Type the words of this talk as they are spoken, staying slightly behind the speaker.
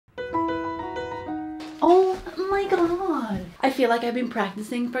Oh my god. I feel like I've been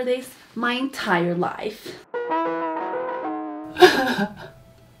practicing for this my entire life.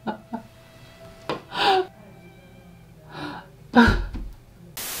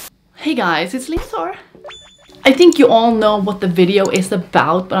 Hey guys, it's Lisa. I think you all know what the video is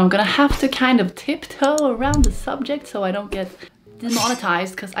about, but I'm gonna have to kind of tiptoe around the subject so I don't get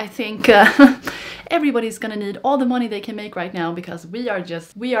demonetized, because I think everybody's gonna need all the money they can make right now, because we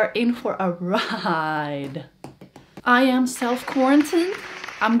are in for a ride. I am self-quarantined.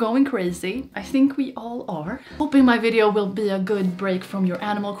 I'm going crazy. I think we all are. Hoping my video will be a good break from your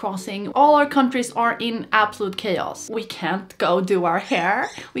Animal Crossing. All our countries are in absolute chaos. We can't go do our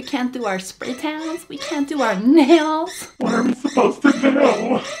hair. We can't do our spray tans. We can't do our nails. What are we supposed to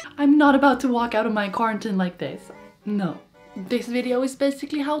do? I'm not about to walk out of my quarantine like this. No. This video is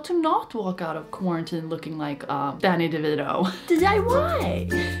basically how to not walk out of quarantine looking like Danny DeVito.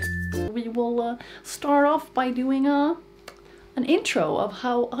 DIY! We will start off by doing an intro of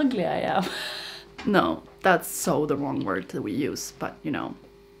how ugly I am. No, that's so the wrong word that we use, but you know.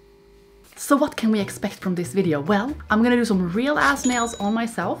 So what can we expect from this video? Well, I'm gonna do some real ass nails on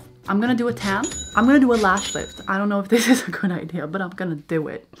myself. I'm gonna do a tan. I'm gonna do a lash lift. I don't know if this is a good idea, but I'm gonna do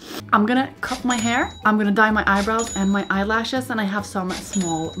it. I'm gonna cut my hair. I'm gonna dye my eyebrows and my eyelashes, and I have some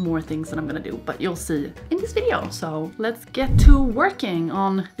small more things that I'm gonna do, but you'll see in this video. So let's get to working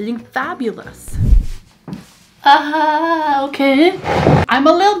on being fabulous. Okay. I'm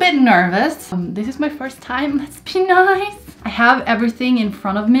a little bit nervous. This is my first time. Let's be nice. I have everything in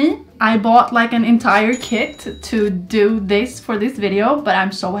front of me. I bought like an entire kit to do this for this video, but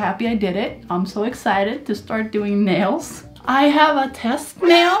I'm so happy I did it. I'm so excited to start doing nails. I have a test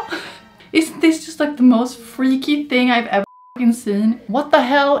nail. Isn't this just like the most freaky thing I've ever seen? What the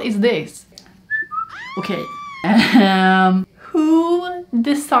hell is this? Okay. Who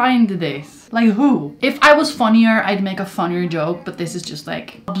designed this? Like who? If I was funnier, I'd make a funnier joke, but this is just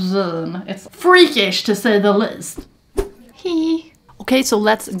like obscene. It's freakish to say the least. Okay, so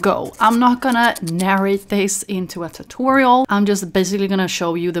let's go. I'm not gonna narrate this into a tutorial. I'm just basically gonna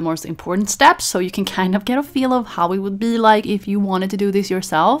show you the most important steps so you can kind of get a feel of how it would be like if you wanted to do this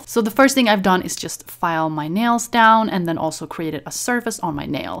yourself. So the first thing I've done is just file my nails down and then also created a surface on my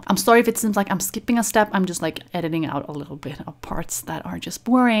nail. I'm sorry if it seems like I'm skipping a step. I'm just like editing out a little bit of parts that are just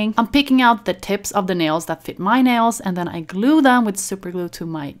boring. I'm picking out the tips of the nails that fit my nails, and then I glue them with super glue to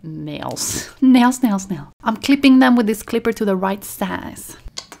my nails. Nails. I'm clipping them with this clipper to the right size.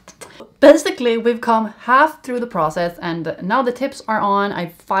 Basically, we've come half through the process and now the tips are on. I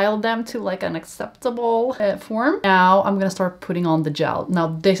filed them to like an acceptable form. Now I'm gonna start putting on the gel. Now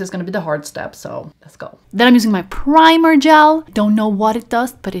this is gonna be the hard step, so let's go. Then I'm using my primer gel. Don't know what it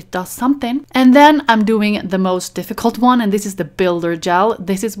does, but it does something. And then I'm doing the most difficult one, and this is the builder gel.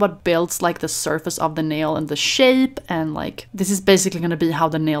 This is what builds like the surface of the nail and the shape, and like this is basically gonna be how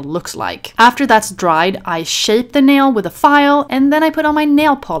the nail looks like. After that's dried, I shape the nail with a file, and then I put on my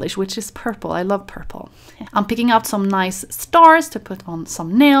nail polish, which is purple. I love purple. I'm picking out some nice stars to put on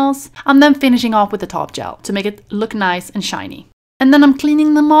some nails. I'm then finishing off with the top gel to make it look nice and shiny. And then I'm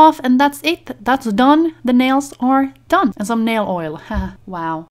cleaning them off, and that's it. That's done. The nails are done. And some nail oil.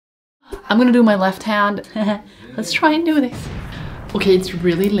 Wow. I'm gonna do my left hand. Let's try and do this. Okay, it's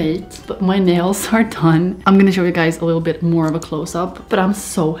really late, but my nails are done. I'm gonna show you guys a little bit more of a close-up, but I'm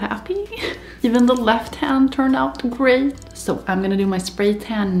so happy. Even the left hand turned out great. So I'm gonna do my spray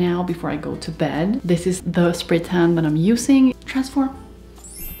tan now before I go to bed. This is the spray tan that I'm using. Transform.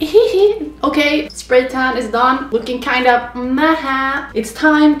 Okay, spray tan is done. Looking kind of meh. It's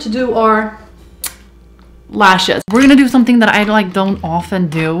time to do our lashes. We're gonna do something that I like don't often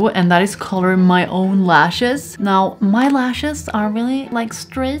do, and that is color my own lashes. Now my lashes are really like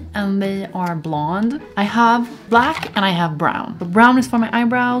straight and they are blonde. I have black and I have brown. The brown is for my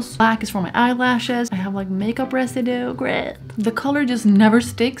eyebrows, black is for my eyelashes. I have like makeup residue. Great. The color just never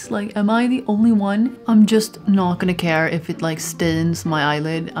sticks. Like, am I the only one? I'm just not gonna care if it like stains my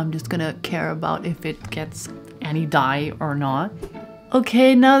eyelid. I'm just gonna care about if it gets any dye or not.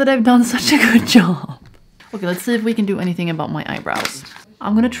 Okay, now that I've done such a good job. Okay, let's see if we can do anything about my eyebrows.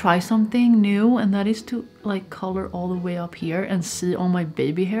 I'm gonna try something new, and that is to like color all the way up here and see all my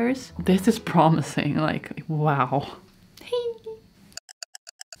baby hairs. This is promising, like, wow.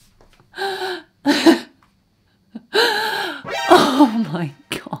 Oh my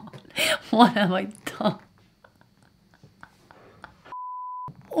god, what have I done?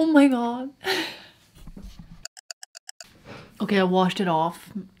 Oh my god. Okay, I washed it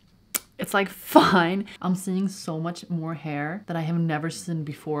off. It's like fine. I'm seeing so much more hair that I have never seen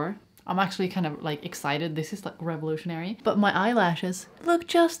before. I'm actually kind of like excited. This is like revolutionary. But my eyelashes look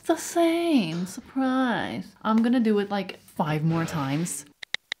just the same. Surprise. I'm gonna do it like 5 more times.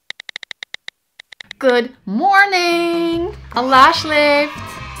 Good morning! A lash lift!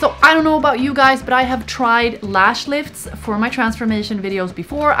 So I don't know about you guys, but I have tried lash lifts for my transformation videos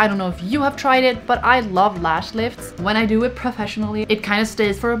before. I don't know if you have tried it, but I love lash lifts. When I do it professionally, it kind of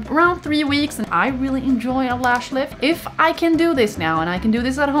stays for around 3 weeks and I really enjoy a lash lift. If I can do this now and I can do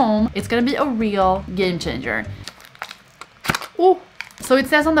this at home, it's gonna be a real game changer. Ooh. So it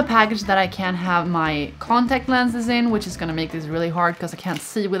says on the package that I can't have my contact lenses in, which is gonna make this really hard because I can't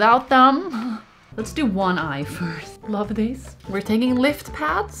see without them. Let's do one eye first. Love these. We're taking lift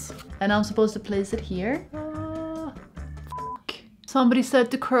pads and I'm supposed to place it here. Somebody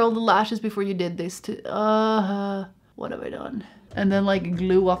said to curl the lashes before you did this too. What have I done? And then like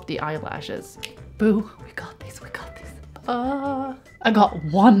glue up the eyelashes. Boo, we got this, we got this. I got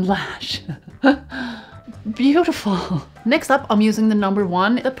 1 lash. Beautiful. Next up, I'm using the number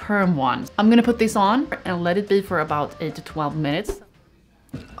 1, the perm one. I'm gonna put this on and let it be for about 8 to 12 minutes.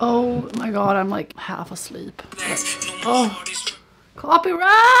 Oh my god, I'm like half asleep. Oh,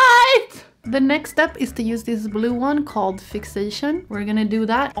 copyright! The next step is to use this blue one called Fixation. We're gonna do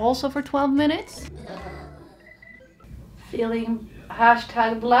that also for 12 minutes. Feeling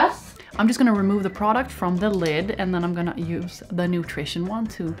 #blessed. I'm just gonna remove the product from the lid and then I'm gonna use the nutrition one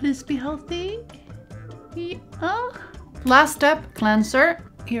too. Please be healthy. Yeah. Last step, cleanser.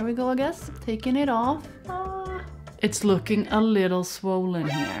 Here we go, I guess. Taking it off. It's looking a little swollen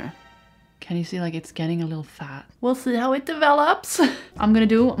here. Can you see like it's getting a little fat? We'll see how it develops. I'm gonna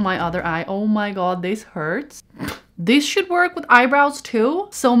do my other eye. Oh my god, this hurts. This should work with eyebrows too.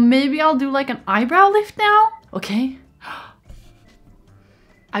 So maybe I'll do like an eyebrow lift now. Okay.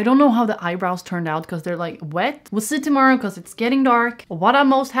 I don't know how the eyebrows turned out because they're like wet. We'll see tomorrow because it's getting dark. What I'm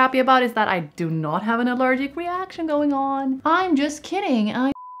most happy about is that I do not have an allergic reaction going on. I'm just kidding.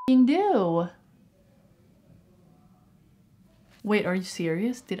 I do. Wait, are you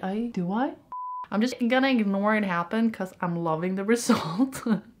serious? Do I? I'm just gonna ignore it happen because I'm loving the result.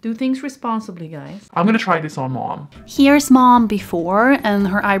 Do things responsibly, guys. I'm gonna try this on mom. Here's mom before and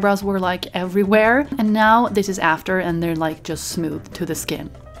her eyebrows were like everywhere. And now this is after and they're like just smooth to the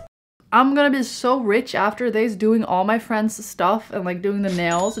skin. I'm gonna be so rich after this, doing all my friends' stuff and like doing the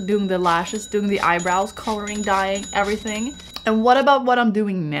nails, doing the lashes, doing the eyebrows, coloring, dyeing, everything. And what about what I'm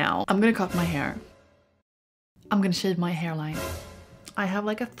doing now? I'm gonna cut my hair. I'm gonna shave my hairline. I have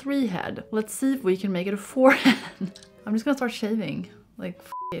like a 3 head. Let's see if we can make it a 4 head. I'm just gonna start shaving. Like,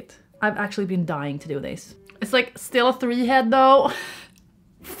 f it. I've actually been dying to do this. It's like still a 3 head though.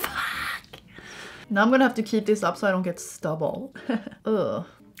 Fuck. Now I'm gonna have to keep this up so I don't get stubble. Ugh.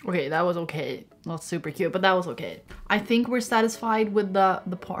 Okay, that was okay. Not super cute, but that was okay. I think we're satisfied with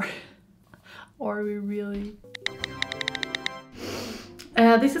the part. Or are we really?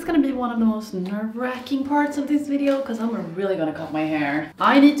 This is gonna be one of the most nerve-wracking parts of this video because I'm really gonna cut my hair.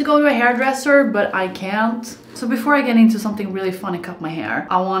 I need to go to a hairdresser, but I can't. So before I get into something really fun and cut my hair,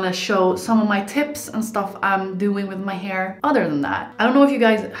 I want to show some of my tips and stuff I'm doing with my hair other than that. I don't know if you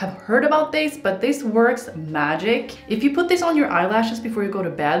guys have heard about this, but this works magic. If you put this on your eyelashes before you go to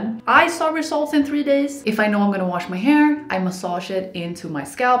bed, I saw results in 3 days. If I know I'm gonna wash my hair, I massage it into my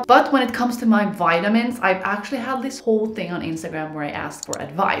scalp. But when it comes to my vitamins, I've actually had this whole thing on Instagram where I asked for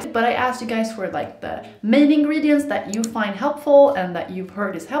advice. But I asked you guys for like the main ingredients that you find helpful and that you've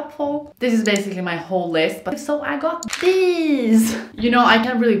heard is helpful. This is basically my whole list, but so I got these. You know, I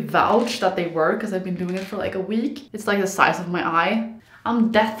can't really vouch that they work because I've been doing it for like a week. It's like the size of my eye.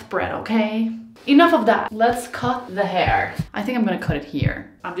 I'm death bred, okay? Enough of that. Let's cut the hair. I think I'm gonna cut it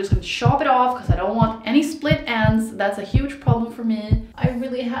here. I'm just gonna chop it off because I don't want any split ends. That's a huge problem for me. I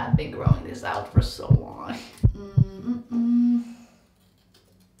really have been growing this out for so long.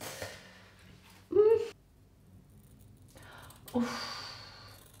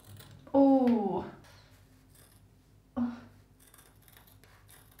 Oh.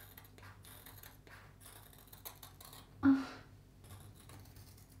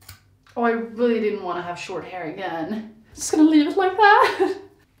 Oh, I really didn't want to have short hair again. Just gonna leave it like that.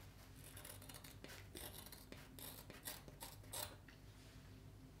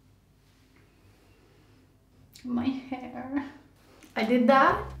 My hair. I did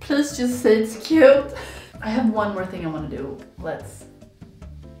that. Please just say it's cute. I have one more thing I want to do. Let's.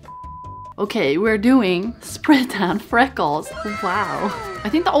 Okay, we're doing spray tan freckles. Wow. I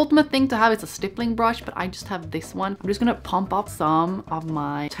think the ultimate thing to have is a stippling brush, but I just have this one. I'm just gonna pump up some of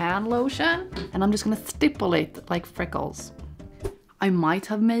my tan lotion and I'm just gonna stipulate like freckles. I might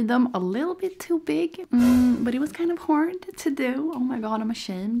have made them a little bit too big, but it was kind of hard to do. Oh my god, I'm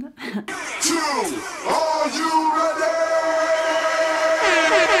ashamed. 2, are you ready?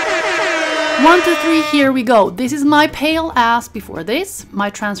 1, 2, 3, here we go. This is my pale ass before this, my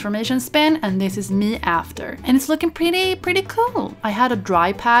transformation spin, and this is me after. And it's looking pretty cool. I had a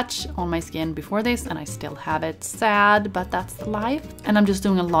dry patch on my skin before this, and I still have it. Sad, but that's life. And I'm just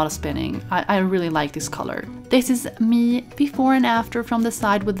doing a lot of spinning. I really like this color. This is me before and after from the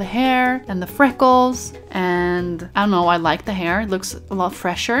side with the hair and the freckles. And I don't know, I like the hair. It looks a lot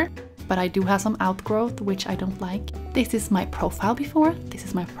fresher. But I do have some outgrowth, which I don't like. This is my profile before. This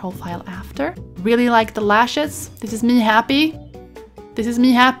is my profile after. Really like the lashes. This is me happy. This is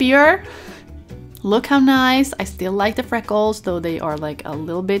me happier. Look how nice. I still like the freckles, though they are like a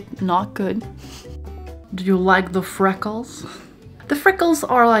little bit not good. Do you like the freckles? The freckles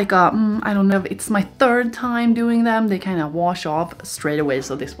are like, I don't know, it's my 3rd time doing them. They kind of wash off straight away,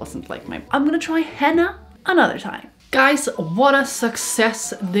 so this wasn't like my... I'm gonna try henna another time. Guys, what a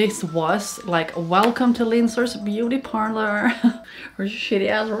success this was. Like, welcome to Linsor's beauty parlor. Her shitty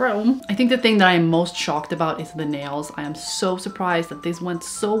ass room. I think the thing that I'm most shocked about is the nails. I am so surprised that this went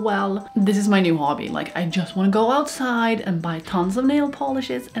so well. This is my new hobby. Like, I just want to go outside and buy tons of nail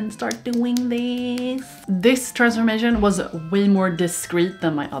polishes and start doing this. This transformation was way more discreet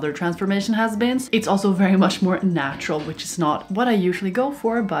than my other transformation has been. It's also very much more natural, which is not what I usually go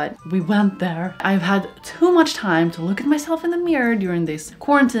for, but we went there. I've had too much time to look at myself in the mirror during this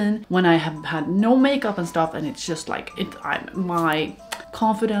quarantine when I have had no makeup and stuff, and it's just like my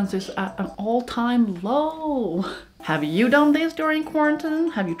confidence is at an all-time low. Have you done this during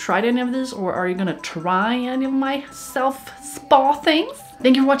quarantine? Have you tried any of these, or are you gonna try any of my self-spa things?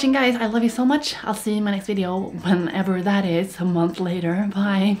 Thank you for watching, guys. I love you so much. I'll see you in my next video whenever that is, a month later.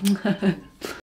 Bye.